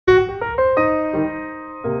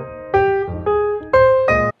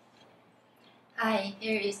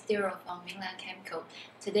Here is Zero from Minglan Chemical.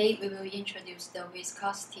 Today we will introduce the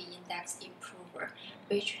viscosity index improver,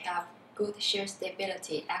 which have good shear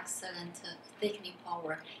stability, excellent thickening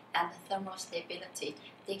power, and thermal stability.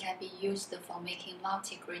 They can be used for making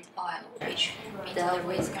multi-grade oil, which meet the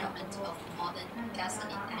requirement of modern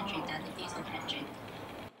gasoline engine and diesel engine.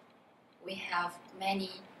 We have many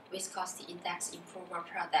viscosity index improver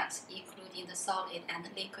products, including the solid and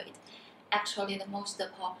liquid. Actually, the most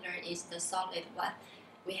popular is the solid one.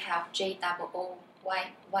 We have J0010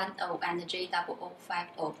 and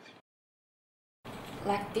J0050.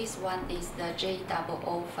 Like this one is the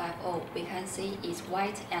J0050. We can see it's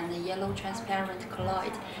white and yellow transparent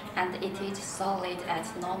colloid, and it is solid at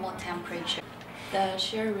normal temperature. The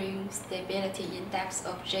shearing stability index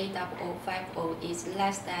of J0050 is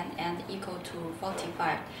less than and equal to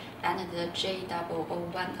 45, and the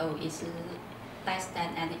J0010 is less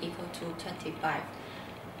than and equal to 25.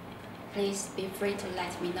 Please be free to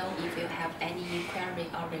let me know if you have any inquiry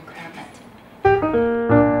or requirement.